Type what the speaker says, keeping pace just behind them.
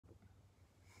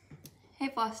Hey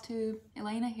Flosstube,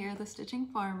 Elena here, the Stitching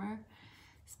Farmer.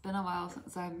 It's been a while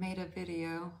since I've made a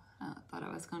video. Thought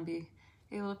I was going to be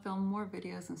able to film more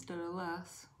videos instead of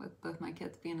less with both my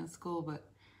kids being in school, but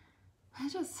I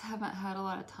just haven't had a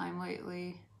lot of time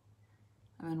lately.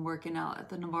 I've been working out at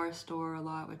the Navarre store a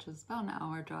lot, which is about an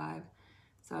hour drive.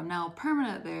 So I'm now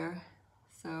permanent there.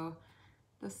 So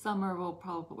this summer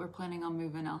we're planning on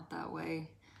moving out that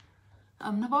way.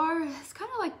 Navarre is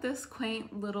kind of like this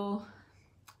quaint little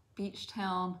beach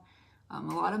town. A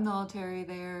lot of military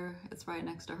there. It's right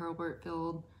next to Hurlburt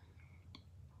Field.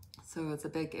 So it's a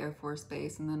big Air Force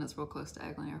base, and then it's real close to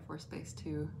Eglin Air Force Base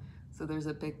too. So there's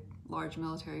a big, large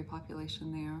military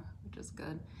population there, which is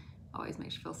good. Always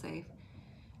makes you feel safe.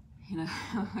 You know,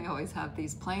 we always have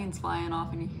these planes flying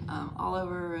off and all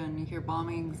over, and you hear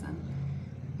bombings, and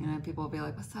you know, people will be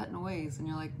like, "What's that noise?" And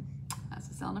you're like, "That's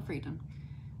the sound of freedom."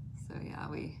 So yeah,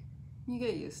 you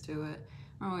get used to it.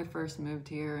 When we first moved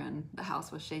here and the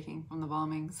house was shaking from the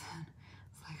bombings,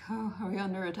 it's like, oh, are we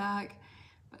under attack?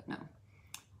 But no,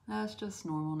 that's just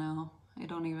normal now. You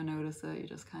don't even notice it. You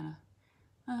just kind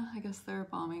of, I guess they're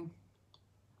bombing.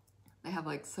 They have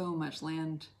like so much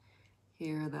land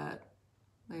here that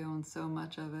they own so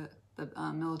much of it, the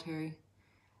military.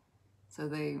 So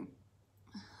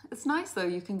it's nice though.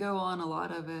 You can go on a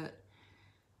lot of it.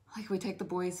 Like we take the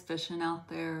boys fishing out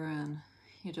there, and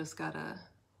you just gotta,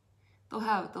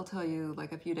 they'll tell you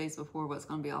like a few days before what's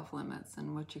going to be off limits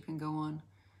and what you can go on.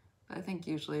 But I think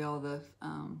usually all the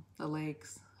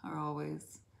lakes are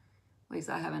always, at least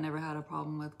I haven't ever had a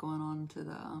problem with going on to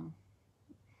the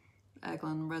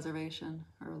Eglin Reservation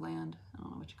or land. I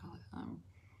don't know what you call it.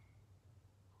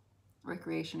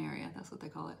 Recreation area, that's what they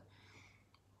call it.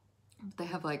 They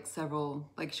have like several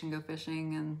lakes you can go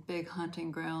fishing and big hunting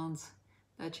grounds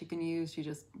that you can use. You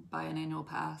just buy an annual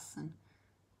pass and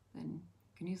then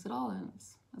you can use it all, and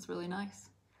it's really nice.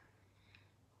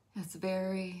 It's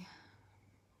a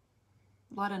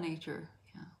lot of nature,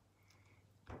 yeah.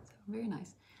 So very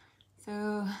nice.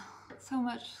 So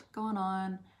much going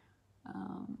on.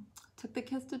 Took the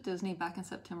kids to Disney back in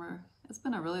September. It's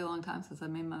been a really long time since I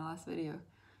made my last video.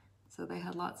 So they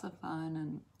had lots of fun,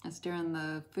 and it's during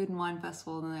the Food and Wine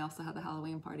Festival, and then they also had the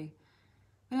Halloween party.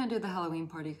 We didn't do the Halloween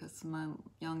party because my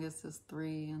youngest is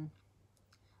 3, and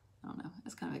I don't know,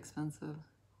 it's kind of expensive.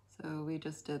 So we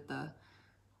just did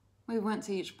we went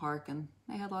to each park and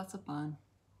they had lots of fun.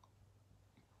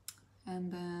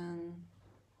 And then,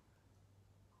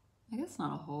 I guess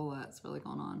not a whole lot's really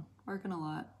going on. Working a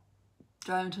lot,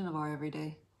 driving to Navarre every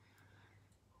day.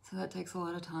 So that takes a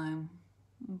lot of time.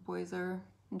 Boys are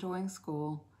enjoying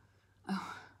school.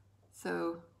 Oh,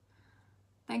 so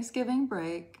Thanksgiving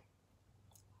break,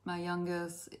 my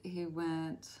youngest, he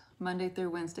went Monday through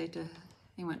Wednesday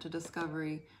he went to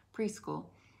Discovery preschool.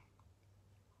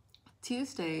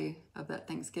 Tuesday of that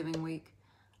Thanksgiving week,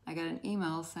 I got an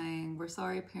email saying, "We're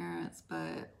sorry parents,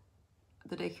 but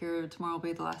the daycare tomorrow will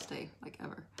be the last day, like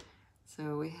ever."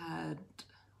 So we had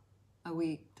a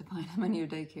week to find him a new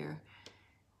daycare.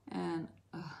 And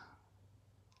it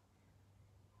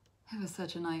was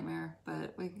such a nightmare,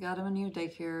 but we got him a new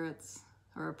daycare,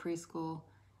 or a preschool.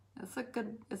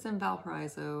 It's in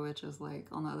Valparaiso, which is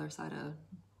like on the other side of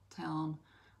town.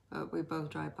 But we both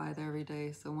drive by there every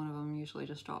day, so one of them usually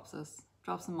just drops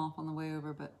them off on the way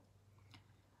over. But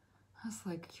I was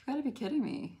like, you gotta be kidding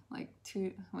me. Like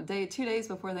 2 days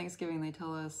before Thanksgiving, they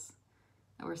tell us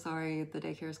that we're sorry, the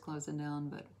daycare is closing down.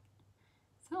 But it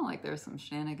sounded like there's some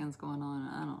shenanigans going on.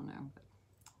 I don't know but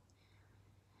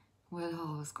what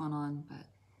all was going on. But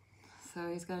so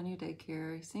he's got a new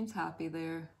daycare. He seems happy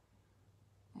there.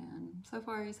 And so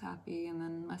far he's happy. And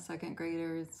then my second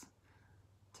grader,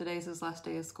 today's his last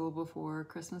day of school before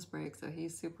Christmas break, so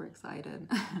he's super excited.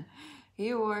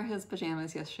 He wore his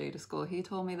pajamas yesterday to school. He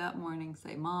told me that morning,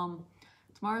 say, "Mom,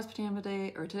 tomorrow's pajama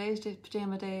day, or today's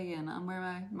pajama day, and I'm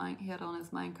wearing he had on his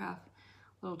Minecraft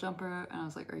little jumper." And I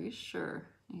was like, "Are you sure?"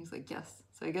 And he's like, "Yes."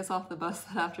 So he gets off the bus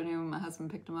that afternoon. My husband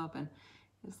picked him up, and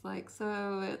he's like,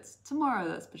 "So it's tomorrow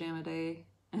that's pajama day."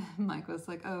 And Mike was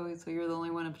like, "Oh, so you're the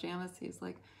only one in pajamas?" He's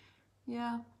like,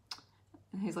 "Yeah."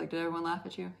 And he's like, "Did everyone laugh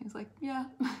at you?" He's like, "Yeah."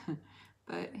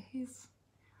 But he's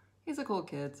a cool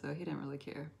kid, so he didn't really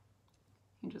care.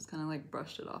 He just kind of like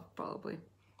brushed it off probably.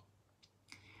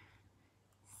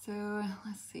 So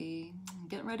let's see,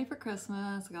 getting ready for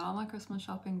Christmas. I got all my Christmas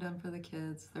shopping done for the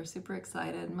kids. They're super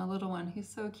excited. My little one, he's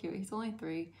so cute. He's only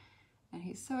 3, and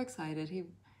he's so excited. He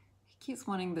keeps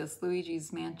wanting this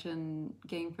Luigi's Mansion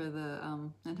game for the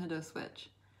Nintendo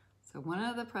Switch. So one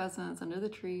of the presents under the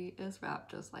tree is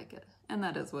wrapped just like it. And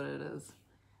that is what it is.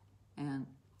 And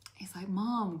he's like,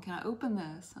 Mom, can I open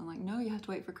this? I'm like, no, you have to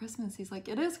wait for Christmas. He's like,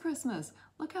 it is Christmas.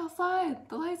 Look outside.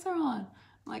 The lights are on.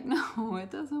 I'm like, no,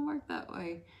 it doesn't work that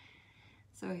way.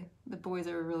 So the boys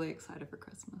are really excited for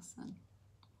Christmas. And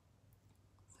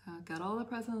so I got all the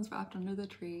presents wrapped under the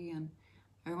tree and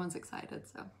everyone's excited.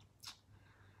 So,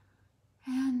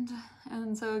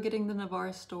 and so getting the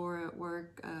Navarre store at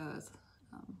work as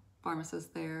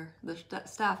pharmacist there, the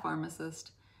staff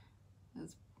pharmacist,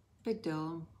 is a big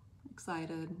deal. I'm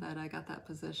excited that I got that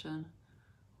position.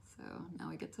 So now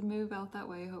we get to move out that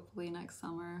way, hopefully next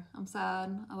summer. I'm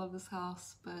sad, I love this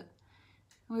house, but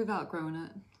we've outgrown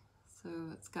it. So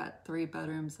it's got 3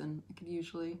 bedrooms and I could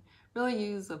usually really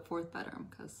use a 4th bedroom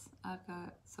because I've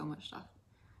got so much stuff.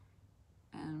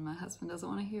 And my husband doesn't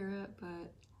want to hear it,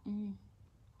 but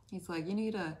he's like, you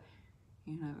need to,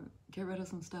 get rid of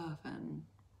some stuff and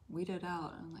weed it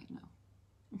out. And I'm like,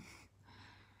 no.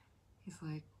 He's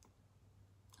like,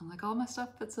 I'm like, all my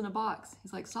stuff fits in a box.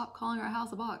 He's like, stop calling our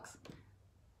house a box.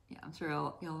 Yeah, I'm sure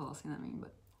y'all have all seen that meme,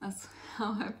 but that's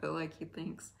how I feel like he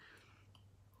thinks.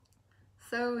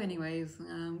 So anyways,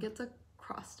 get to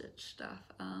cross stitch stuff.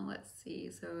 Let's see,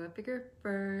 so I figured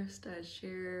first I'd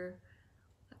share,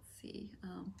 let's see.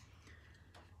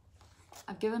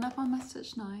 I've given up on my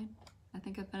stitch 9. I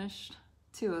think I finished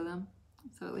 2 of them.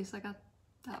 So at least I got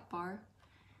that far.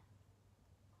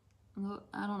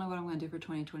 I don't know what I'm going to do for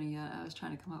 2020 yet. I was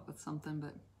trying to come up with something,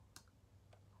 but...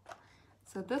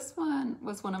 So this one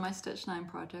was one of my Stitch 9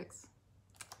 projects.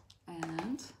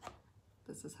 And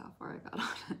this is how far I got on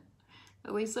it.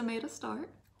 At least I made a start.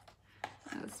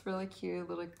 It's really cute,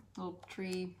 little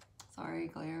tree, sorry,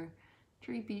 glare,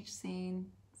 tree beach scene.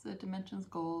 So dimensions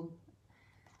gold.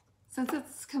 Since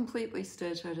it's completely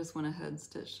stitched, I just went ahead and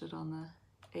stitched it on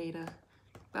the Aida.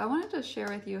 But I wanted to share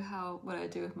with you what I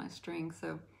do with my string.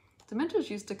 So dimensions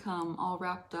used to come all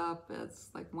wrapped up as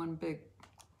like one big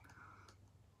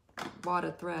wad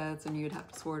of threads, and you'd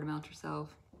have to sort them out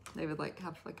yourself. They would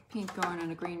have a pink yarn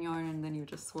and a green yarn, and then you would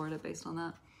just sort it based on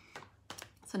that.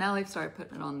 So now they've started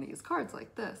putting it on these cards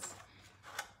like this.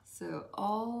 So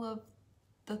all of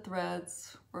the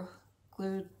threads were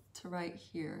glued to right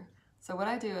here. So what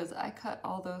I do is I cut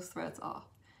all those threads off,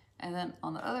 and then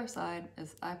on the other side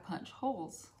is I punch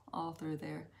holes all through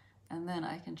there, and then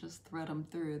I can just thread them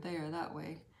through there that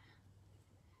way.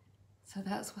 So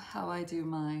that's how I do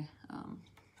my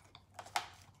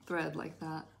thread like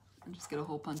that. And just get a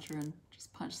hole puncher and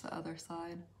just punch the other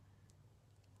side.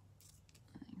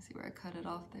 And you can see where I cut it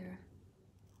off there.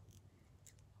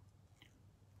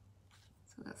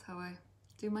 So that's how I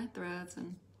do my threads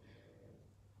and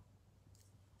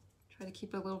try to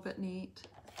keep it a little bit neat.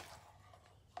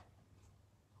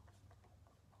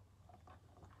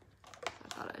 I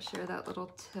thought I'd share that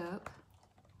little tip.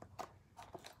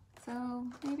 So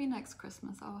maybe next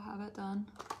Christmas I'll have it done.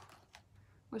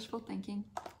 Wishful thinking.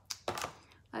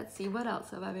 Let's see, what else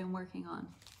have I been working on?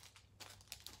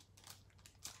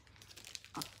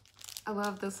 Oh, I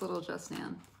love this little Just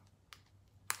Nan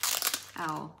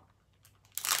owl.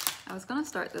 I was gonna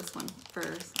start this one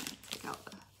first. Let me take out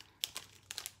the...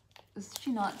 Is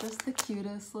she not just the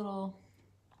cutest little,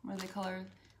 what do they call her?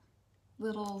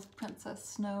 Little Princess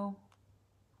Snow.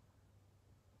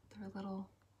 With her little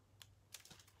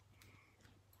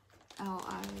owl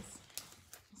eyes.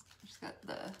 She's got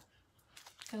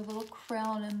a little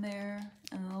crown in there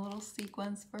and a little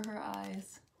sequence for her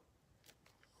eyes.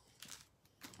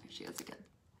 There she is again.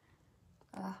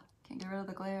 Can't get rid of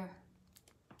the glare.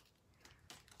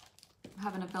 I'm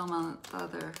having to film on the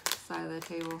other side of the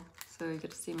table so you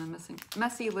get to see my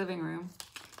messy living room.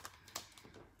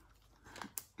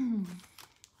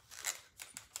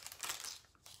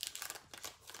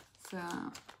 So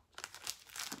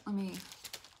let me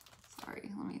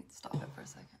stop it for a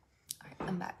second. All right,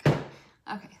 I'm back.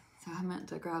 Okay, so I meant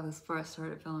to grab this before I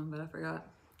started filming, but I forgot.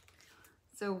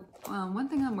 So one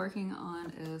thing I'm working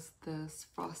on is this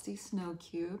Frosty Snow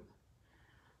Cube.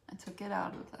 I took it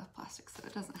out of the plastic so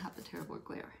it doesn't have the terrible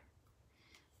glare.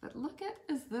 But look at,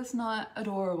 is this not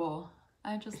adorable?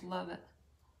 I just love it.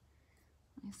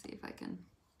 Let me see if I can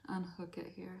unhook it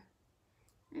here.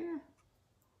 Yeah.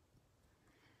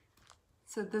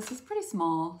 So this is pretty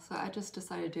small, so I just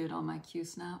decided to do it on my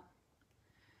Q-snap.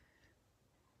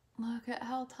 Look at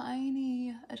how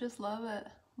tiny. I just love it.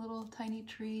 Little tiny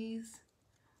trees,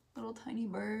 little tiny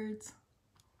birds.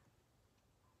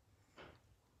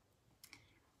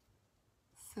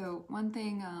 So one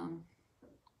thing,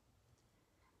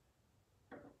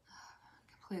 I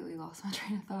completely lost my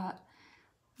train of thought.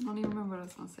 I don't even remember what I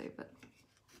was gonna say, but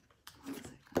what was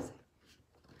I gonna say?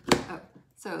 Oh,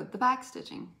 so the back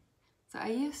stitching. So I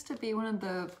used to be one of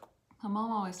the, my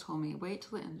mom always told me, wait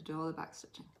till the end to do all the back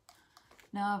stitching.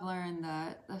 now I've learned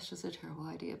that that's just a terrible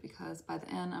idea because by the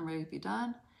end I'm ready to be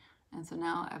done. And so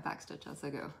now I backstitch as I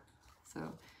go.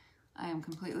 So I am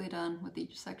completely done with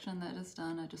each section that is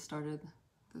done. I just started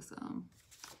this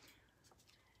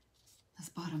this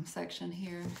bottom section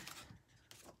here.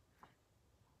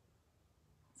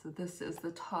 So this is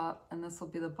the top and this will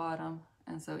be the bottom.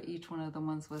 And so each one of the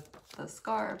ones with the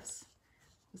scarves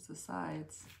is the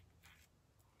sides.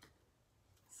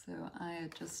 So I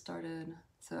had just started,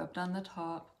 so I've done the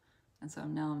top, and so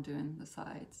now I'm doing the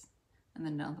sides. And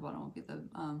then down the bottom will be the,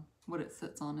 what it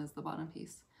sits on is the bottom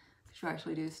piece. You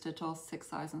actually do stitch all 6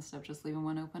 sides instead of just leaving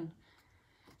one open.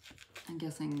 I'm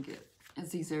guessing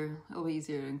it's easier, it'll be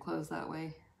easier to enclose that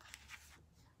way,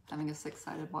 having a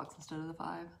 6-sided box instead of the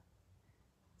 5.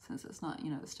 Since it's not, you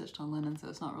know, it's stitched on linen, so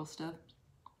it's not real stiff.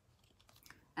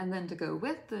 And then to go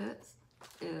with this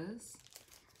is,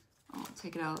 I'll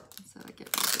take it out so I get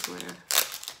rid of the glare,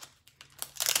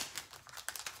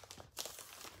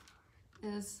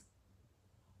 is,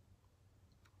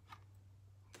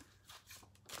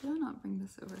 did I not bring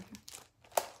this over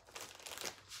here?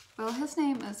 Well, his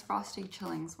name is Frosty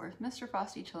Chillingsworth, Mr.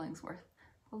 Frosty Chillingsworth,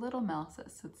 the little mouse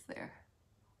that sits there.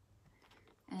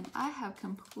 And I have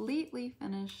completely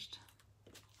finished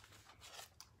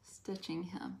stitching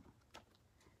him.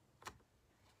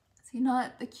 Is he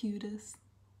not the cutest?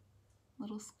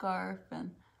 Little scarf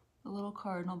and the little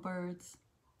cardinal birds,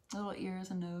 little ears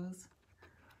and nose.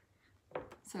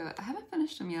 So I haven't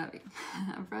finished him yet.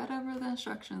 I've read over the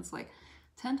instructions like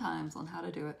 10 times on how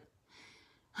to do it.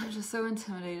 I'm just so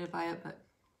intimidated by it, but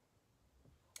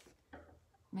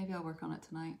maybe I'll work on it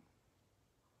tonight.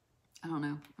 I don't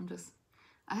know.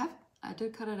 I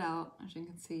did cut it out, as you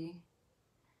can see,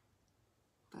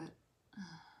 but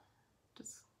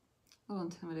just a little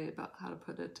intimidated about how to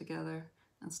put it together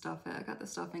and stuff it. I got the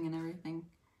stuffing and everything.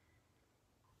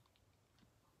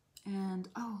 And,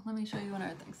 oh, let me show you one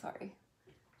other thing, sorry.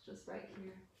 It's just right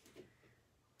here.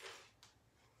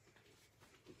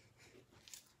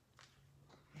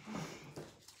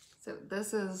 So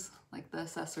this is like the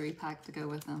accessory pack to go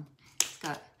with them. It's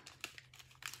got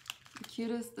the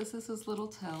cutest, this is his little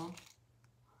tail.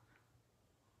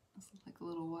 This is like a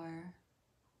little wire.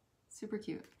 Super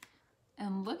cute.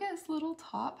 And look at his little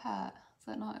top hat. Is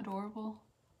that not adorable?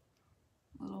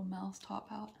 Little mouse top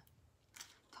hat.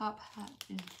 Top hat,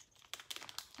 yeah.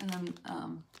 And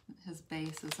then his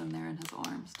base is in there and his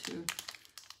arms too.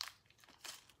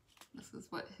 This is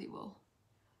what he will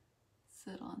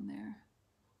sit on there.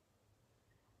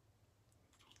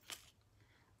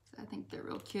 So I think they're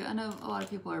real cute. I know a lot of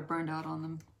people are burned out on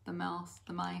them, the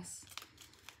mice,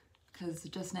 because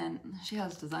just Nan, she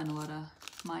has designed a lot of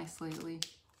mice lately.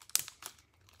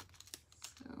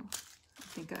 So I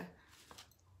think I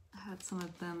had some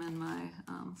of them in my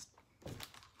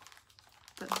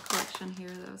the collection here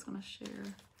that I was going to share.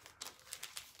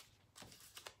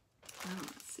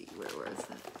 Let's see, where was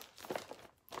it?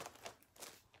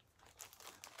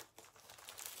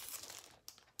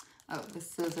 Oh, the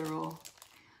scissor roll.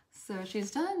 So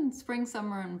she's done spring,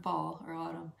 summer, and fall, or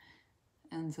autumn.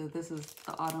 And so this is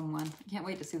the autumn one. I can't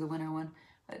wait to see the winter one.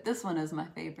 But this one is my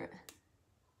favorite.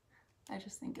 I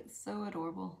just think it's so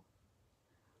adorable.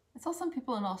 I saw some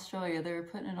people in Australia, they were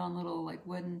putting it on little like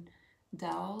wooden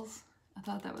dowels. I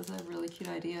thought that was a really cute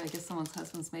idea. I guess someone's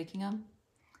husband's making them.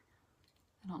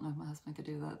 I don't know if my husband could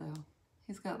do that though.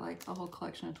 He's got like a whole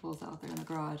collection of tools out there in the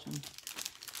garage and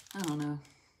I don't know.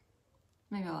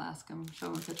 Maybe I'll ask him, show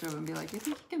him a picture of it and be like, you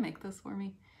think you can make this for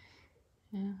me?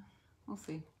 Yeah, we'll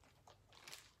see.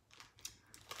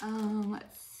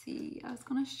 Let's see, I was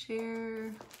gonna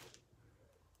share,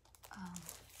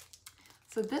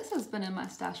 so this has been in my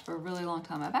stash for a really long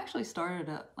time. I've actually started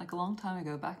it like a long time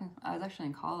ago, I was actually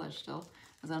in college still,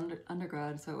 I was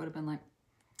undergrad, so it would have been like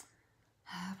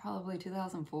probably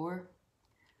 2004.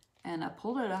 And I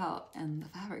pulled it out and the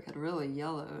fabric had really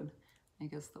yellowed. I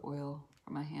guess the oil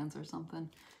from my hands or something.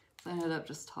 So I ended up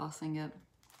just tossing it.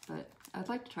 But I'd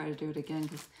like to try to do it again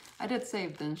because I did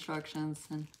save the instructions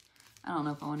and I don't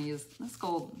know if I want to use, this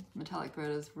gold metallic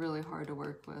thread is really hard to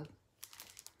work with.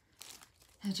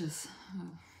 It just,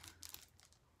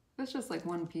 if it's just like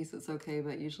one piece, it's okay,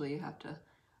 but usually you have to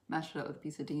mash it up with a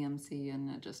piece of DMC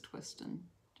and it just twists and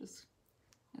just,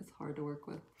 it's hard to work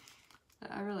with.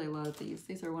 But I really love these.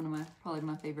 These are one of my, probably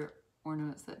my favorite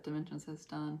ornaments that Dimensions has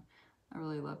done. I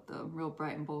really love the real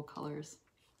bright and bold colors.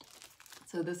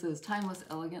 So this is Timeless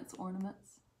Elegance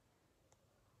Ornaments.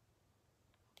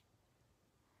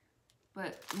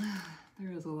 But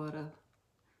there is a lot of,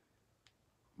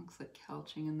 looks like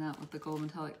couching in that with the gold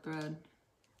metallic thread.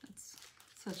 It's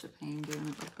such a pain doing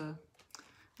it with the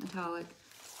metallic.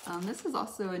 This is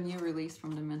also a new release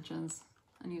from Dimensions.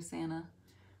 a new Santa.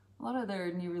 A lot of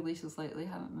their new releases lately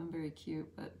haven't been very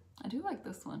cute, but I do like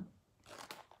this one.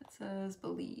 It says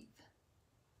Believe.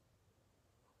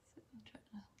 So I'm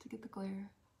trying to get the glare.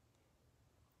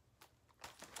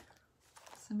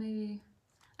 So maybe,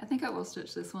 I think I will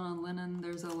stitch this one on linen.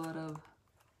 There's a lot of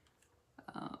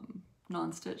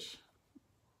non-stitch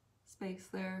space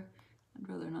there. I'd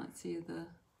rather not see the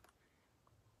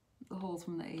holes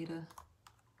from the Ada.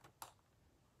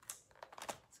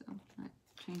 So I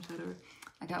change that over.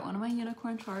 I got one of my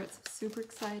unicorn charts, super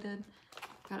excited.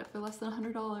 Got it for less than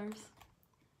 $100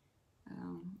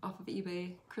 off of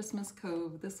eBay. Christmas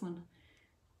Cove, this one,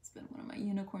 it's been one of my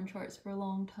unicorn charts for a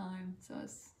long time, so I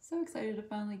was so excited to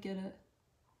finally get it.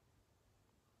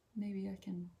 Maybe I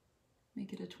can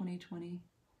make it a 2020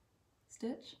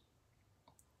 stitch.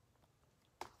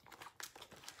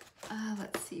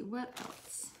 Let's see, what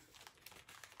else?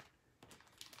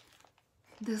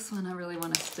 This one I really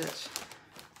want to stitch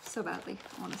so badly.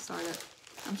 I want to start it.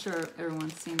 I'm sure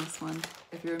everyone's seen this one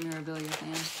if you're a Mirabilia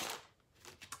fan.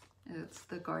 It's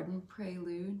the Garden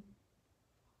Prelude.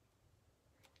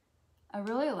 I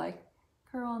really like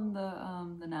her on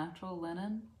the natural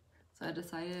linen, so I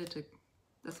decided to,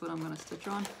 that's what I'm going to stitch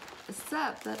her on,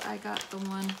 except that I got the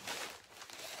one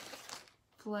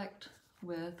flecked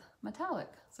with metallic,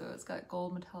 so it's got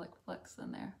gold metallic flecks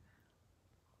in there.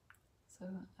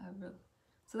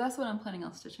 So that's what I'm planning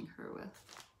on stitching her with.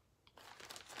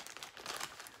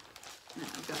 And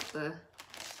I've got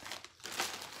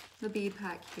the bead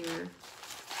pack here.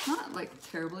 Not like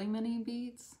terribly many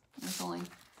beads. There's only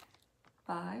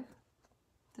 5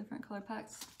 different color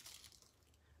packs.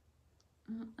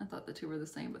 I thought the two were the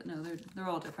same, but no, they're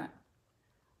all different.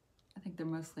 I think they're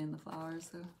mostly in the flowers,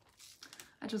 so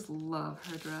I just love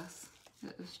her dress.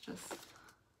 It is just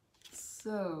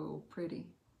so pretty.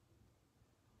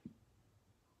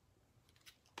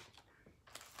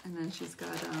 And then she's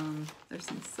got, there's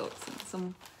some silks and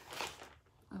some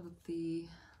of these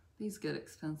get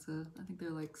expensive. I think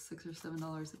they're like $6 or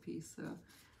 $7 a piece, so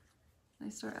they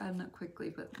start adding up quickly,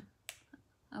 but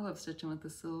I love stitching with the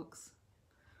silks.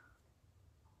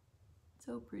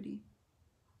 So pretty.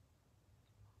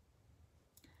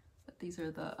 But these are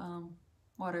the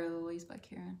Water Lilies by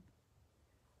Karen.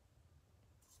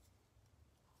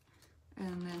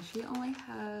 And then she only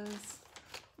has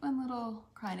one little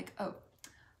Kreinik. Oh,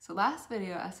 so last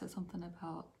video I said something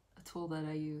about a tool that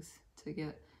I use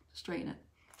to straighten it.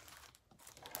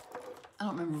 I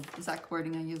don't remember the exact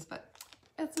wording I used, but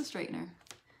it's a straightener.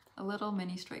 A little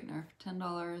mini straightener,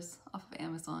 $10 off of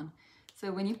Amazon.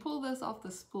 So when you pull this off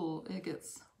the spool, it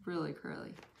gets really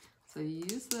curly. So you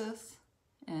use this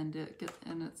and it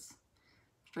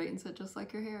straightens it just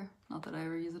like your hair. Not that I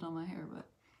ever use it on my hair, but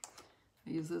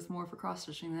I use this more for cross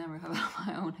stitching than I ever have on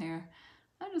my own hair.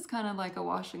 I'm just kind of like a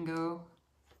wash and go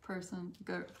person,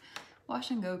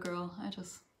 wash and go girl. I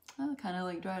kind of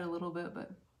like dry it a little bit,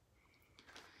 but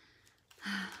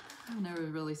I've never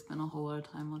really spent a whole lot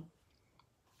of time on.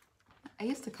 I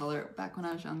used to color it back when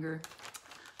I was younger.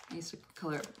 I used to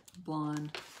color it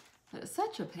blonde, but it's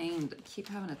such a pain to keep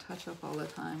having to touch up all the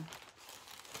time.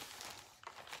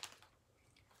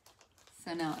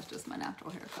 So now it's just my natural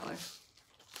hair color.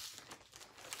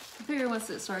 I figure once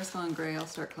it starts going gray, I'll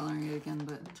start coloring it again,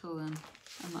 but until then,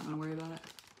 I'm not gonna worry about it.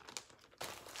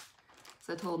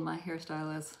 So I told my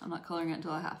hairstylist, I'm not coloring it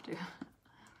until I have to.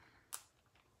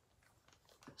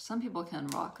 Some people can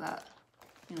rock that,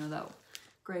 you know, that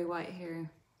gray-white hair.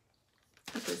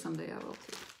 Hopefully someday I will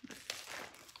too.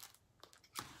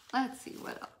 But let's see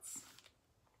what else.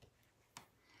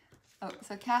 Oh,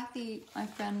 so Kathy, my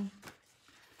friend,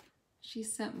 she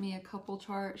sent me a couple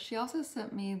charts. She also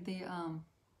sent me the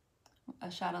a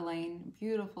chatelaine,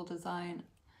 beautiful design.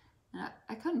 And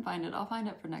I couldn't find it. I'll find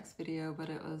it for next video, but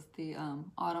it was the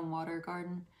Autumn Water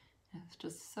Garden. It's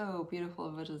just so beautiful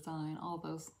of a design. All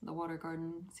the Water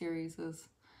Garden series is.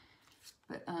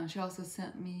 But she also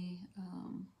sent me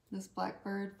this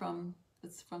blackbird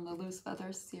it's from the Loose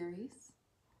Feathers series.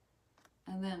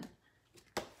 And then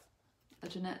a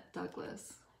Jeanette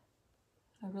Douglas.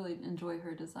 I really enjoy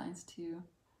her designs too.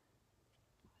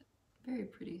 Very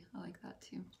pretty. I like that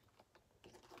too.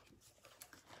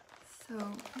 So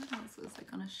what else was I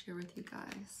going to share with you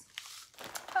guys?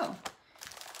 Oh,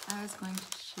 I was going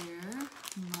to share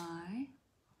my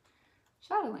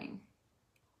chatelaine.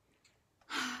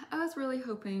 I was really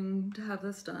hoping to have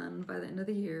this done by the end of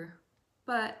the year,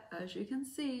 but as you can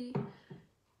see,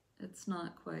 it's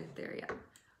not quite there yet.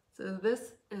 So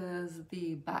this is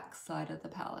the back side of the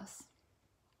palace.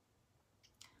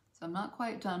 So I'm not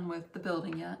quite done with the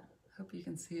building yet. Hope you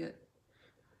can see it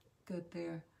good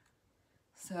there.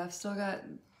 So I've still got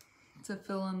to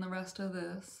fill in the rest of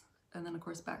this, and then of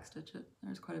course backstitch it.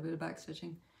 There's quite a bit of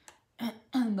backstitching.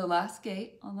 And the last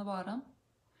gate on the bottom,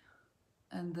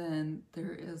 and then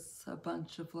there is a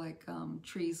bunch of like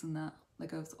trees and that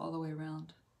goes all the way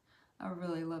around. I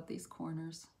really love these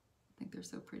corners. I think they're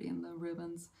so pretty, and the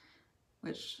ribbons,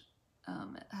 which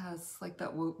it has like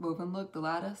that woven look, the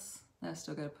lattice that I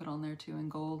still got to put on there too in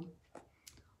gold. I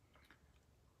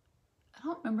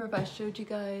don't remember if I showed you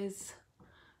guys.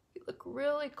 If you look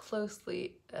really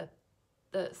closely at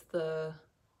this,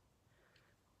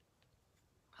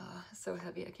 it's so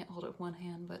heavy I can't hold it with one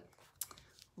hand, but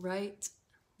right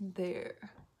there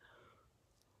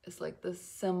is like the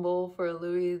symbol for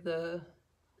Louis the,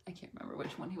 I can't remember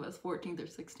which one he was, 14th or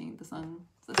 16th, the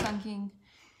Sun King.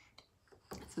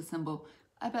 It's a symbol.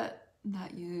 I bet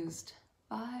that used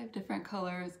 5 different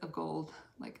colors of gold,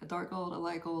 like a dark gold, a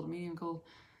light gold, a medium gold,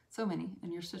 so many,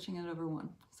 and you're stitching it over one.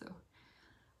 So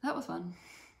that was fun.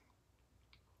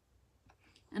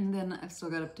 And then I've still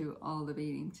got to do all the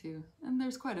beading too. And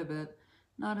there's quite a bit,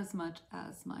 not as much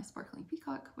as my sparkling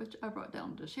peacock, which I brought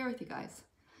down to share with you guys.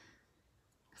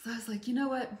 So I was like, you know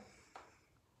what?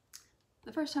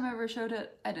 The first time I ever showed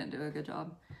it, I didn't do a good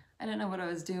job. I didn't know what I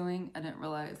was doing. I didn't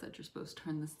realize that you're supposed to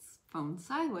turn this phone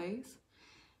sideways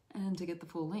and to get the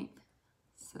full length.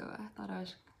 So I thought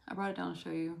I brought it down to show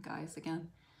you guys again.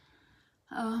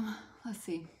 Let's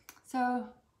see. So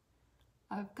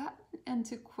I've gotten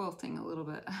into quilting a little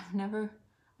bit. I've never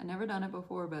done it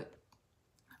before, but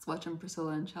I was watching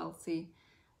Priscilla and Chelsea,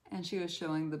 and she was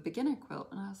showing the beginner quilt,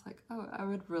 and I was like, oh, I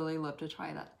would really love to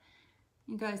try that.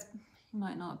 You guys, you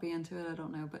might not be into it, I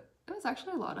don't know, but it was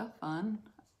actually a lot of fun.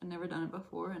 I've never done it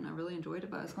before, and I really enjoyed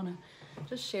it, but I was gonna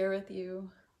just share with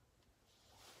you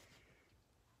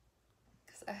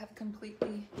because I have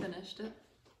completely finished it.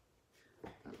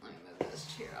 Let me move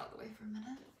this chair out of the way for a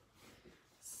minute.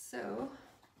 So,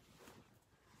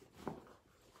 I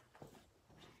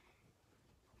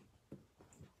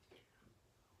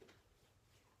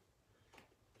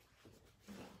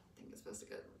think it's supposed to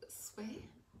go this way.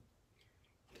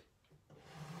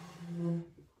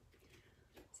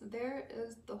 So there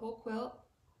is the whole quilt.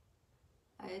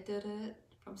 I did it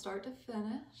from start to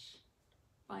finish,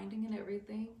 binding and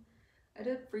everything. I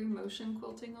did free motion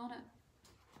quilting on it.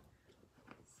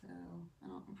 So I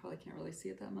probably can't really see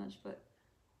it that much, but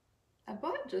I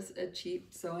bought just a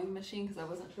cheap sewing machine because I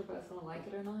wasn't sure if I was gonna like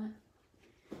it or not,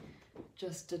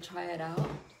 just to try it out.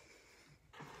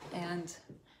 And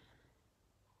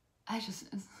I just,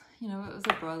 you know, it was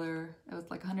a brother. It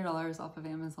was like $100 off of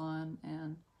Amazon,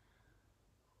 and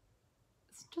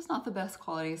it's just not the best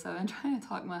quality. So I've been trying to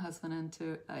talk my husband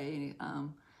into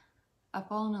I've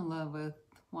fallen in love with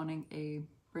wanting a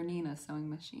Bernina sewing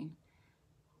machine.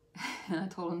 And I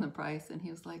told him the price, and he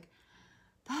was like,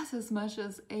 that's as much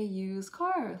as a used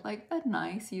car, like a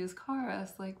nice used car. I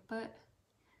was like, but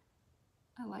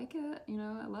I like it, you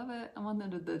know, I love it. I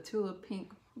wanted the tulip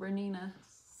pink Bernina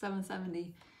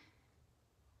 770,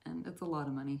 and it's a lot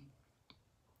of money.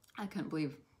 I couldn't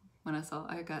believe when I saw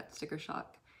it. I got sticker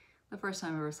shock the first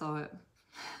time I ever saw it.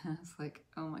 I was like,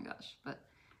 oh my gosh, but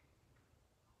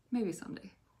maybe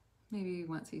someday. Maybe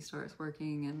once he starts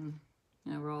working and,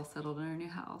 you know, we're all settled in our new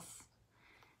house,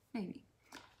 maybe.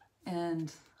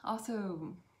 And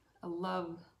also, I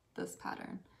love this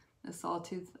pattern, the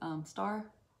sawtooth star.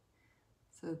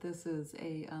 So this is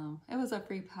a, it was a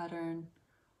free pattern.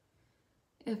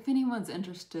 If anyone's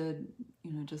interested,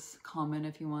 you know, just comment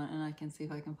if you want, and I can see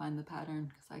if I can find the pattern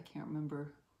because I can't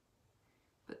remember.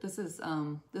 But this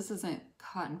isn't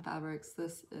cotton fabrics.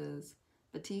 This is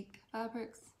batik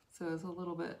fabrics. So it's a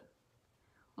little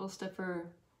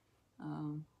stiffer.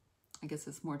 I guess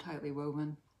it's more tightly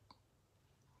woven.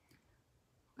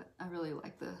 But I really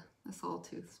like the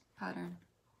sawtooth pattern.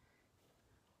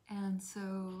 And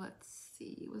so let's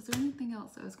see, was there anything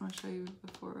else I was going to show you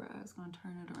before I was going to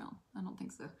turn it around? I don't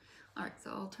think so. All right,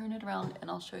 so I'll turn it around and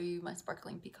I'll show you my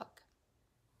sparkling peacock.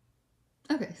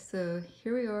 Okay, so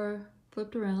here we are,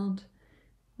 flipped around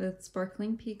with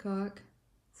sparkling peacock.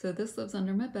 So this lives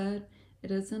under my bed.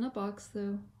 It is in a box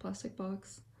though, plastic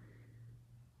box.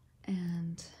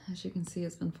 And as you can see,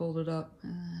 it's been folded up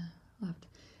left.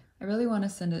 I really want to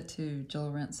send it to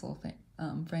Jill Rensel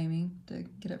framing to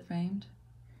get it framed.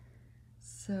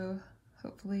 So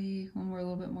hopefully when we're a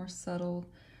little bit more settled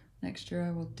next year,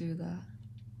 I will do that.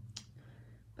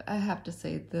 But I have to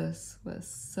say, this was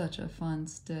such a fun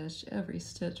stitch. Every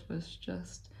stitch was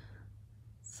just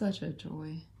such a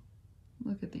joy.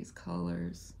 Look at these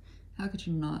colors. How could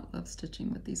you not love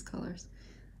stitching with these colors?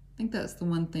 I think that's the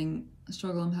one thing, the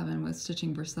struggle I'm having with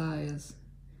stitching Versailles is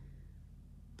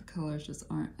the colors just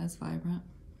aren't as vibrant.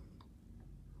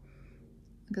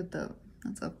 Look at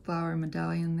that's a flower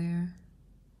medallion there.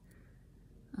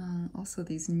 Also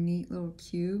these neat little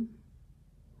cube.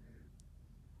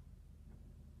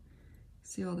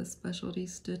 See all the specialty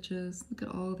stitches. Look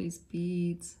at all these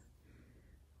beads.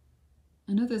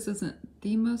 I know this isn't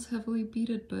the most heavily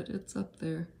beaded, but it's up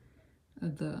there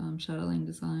of the chatelaine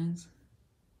designs.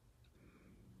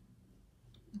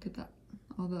 Look at that.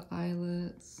 All the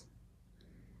eyelets,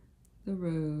 the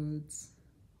roads.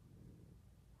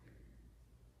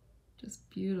 Just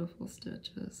beautiful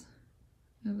stitches.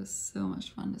 It was so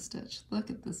much fun to stitch.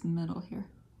 Look at this middle here.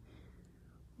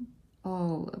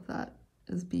 All of that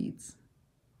is beads.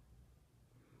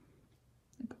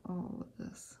 Like all of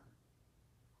this.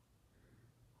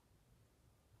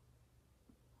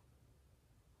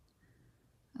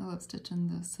 I love stitching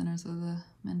the centers of the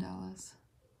mandalas.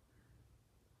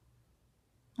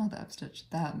 Not that I've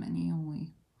stitched that many,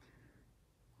 only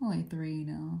 3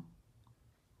 now.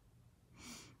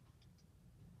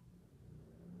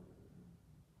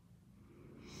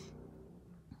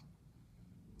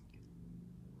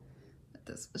 But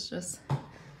this was just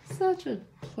such a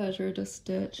pleasure to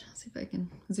stitch. Let's see if I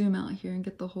can zoom out here and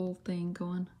get the whole thing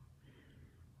going.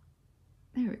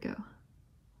 There we go.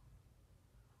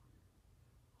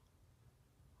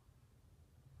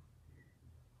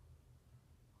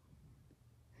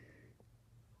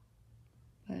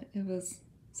 But it was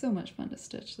so much fun to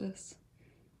stitch this.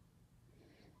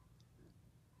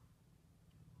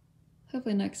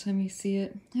 Hopefully next time you see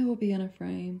it, it will be in a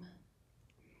frame.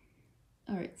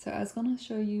 Alright, so I was going to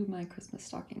show you my Christmas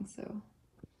stocking.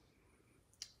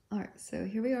 Alright, so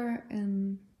here we are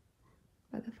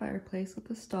by the fireplace with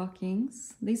the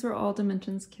stockings. These were all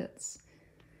Dimensions kits.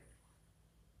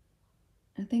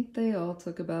 I think they all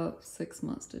took about 6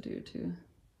 months to do too.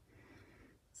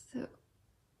 So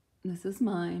this is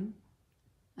mine.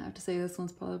 I have to say this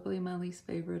one's probably my least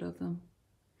favorite of them.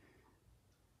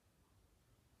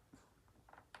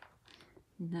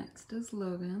 Next is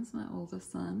Logan's, my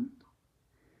oldest son.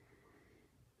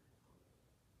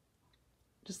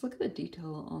 Just look at the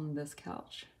detail on this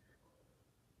couch.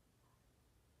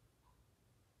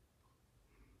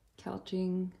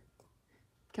 Couching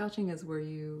is where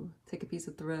you take a piece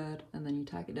of thread and then you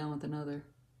tack it down with another.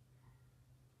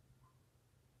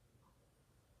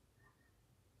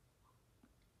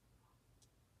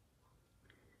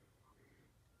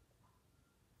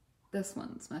 This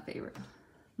one's my favorite.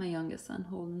 My youngest son,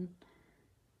 Holden.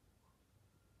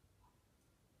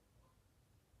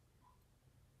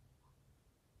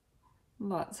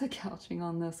 Lots of couching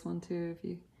on this one too, if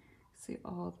you see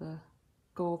all the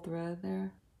gold thread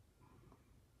there.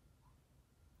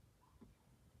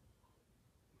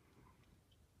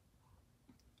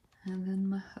 And then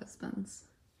my husband's.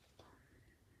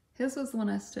 His was the one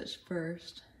I stitched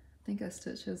first. I think I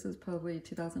stitched his was probably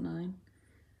 2009.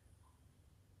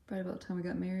 Right about the time we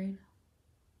got married.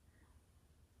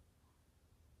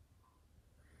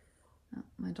 Oh,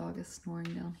 my dog is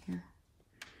snoring down here.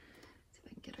 Let's see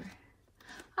if I can get her.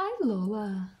 Hi,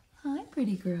 Lola. Hi,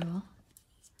 pretty girl.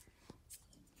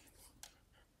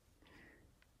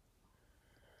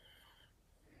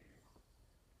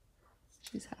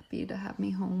 She's happy to have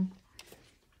me home.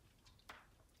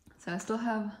 So I still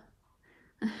have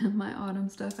my autumn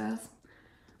stuff. As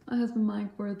my husband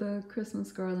Mike where the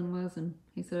Christmas garland was, and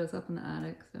he said it's up in the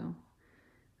attic, so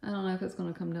I don't know if it's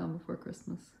going to come down before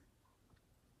Christmas.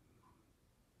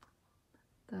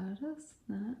 That is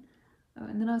that. Oh,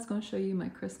 and then I was going to show you my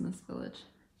Christmas village.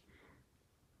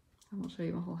 I won't show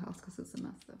you my whole house because it's a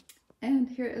mess though. And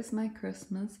here is my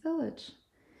Christmas village.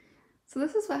 So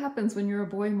this is what happens when you're a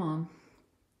boy mom.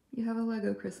 You have a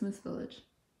Lego Christmas village.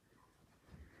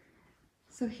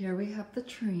 So here we have the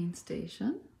train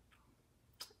station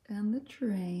and the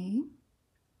train.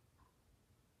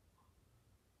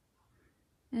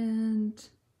 And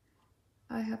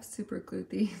I have super glued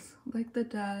these like the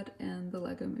Dad and the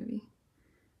Lego Movie.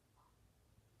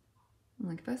 I'm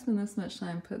like, if I spend this much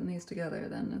time putting these together,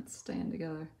 then it's staying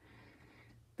together.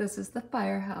 This is the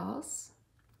firehouse.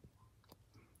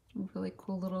 A really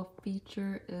cool little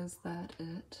feature is that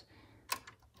it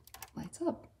lights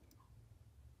up.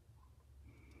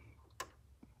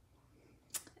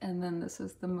 And then this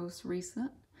is the most recent,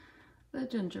 the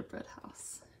gingerbread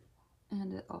house.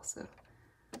 And it also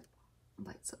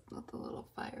lights up with the little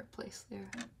fireplace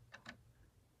there.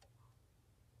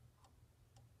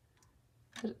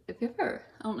 If you ever,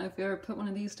 I don't know if you ever put one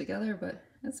of these together, but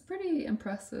it's pretty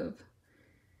impressive.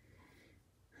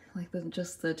 Like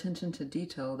just the attention to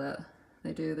detail that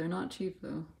they do. They're not cheap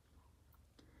though.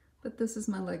 But this is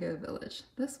my Lego village.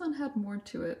 This one had more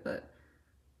to it, but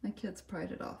my kids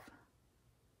pried it off.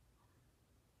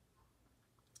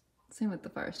 Same with the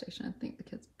fire station. I think the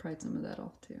kids pried some of that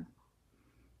off too.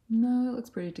 No, it looks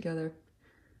pretty together.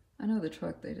 I know the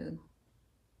truck they did.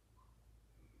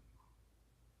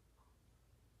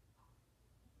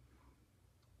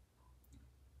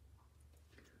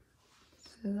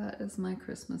 So that is my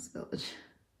Christmas village.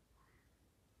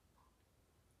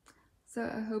 So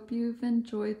I hope you've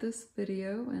enjoyed this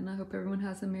video, and I hope everyone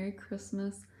has a Merry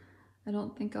Christmas. I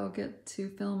don't think I'll get to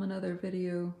film another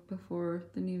video before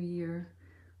the new year.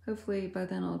 Hopefully by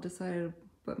then I'll decide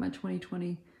what my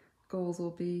 2020 goals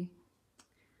will be.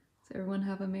 So everyone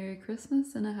have a Merry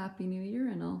Christmas and a Happy New Year,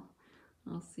 and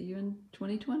I'll see you in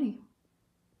 2020.